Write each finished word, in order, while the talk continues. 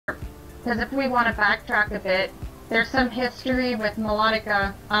because if we want to backtrack a bit, there's some history with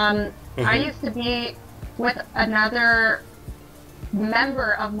Melotika. I used to be with another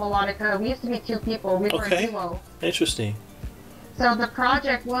member of Melotika. We used to be two people. We were a duo. Interesting. So the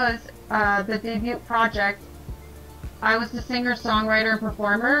project was the debut project. I was the singer, songwriter, and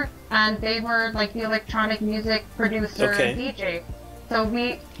performer, and they were like the electronic music producer and DJ. So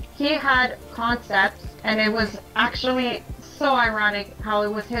he had concepts, and it was actually so ironic how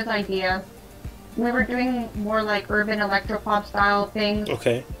it was his idea. We were doing more like urban electropop style things.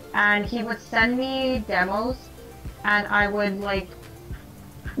 Okay. And he would send me demos, and I would like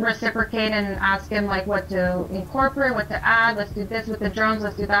reciprocate and ask him like what to incorporate, what to add. Let's do this with the drums,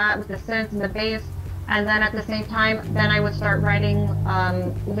 let's do that with the synths and the bass. And then at the same time, then I would start writing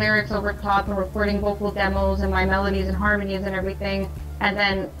lyrics over top and recording vocal demos and my melodies and harmonies and everything. And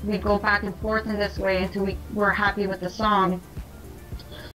then we'd go back and forth in this way until we were happy with the song.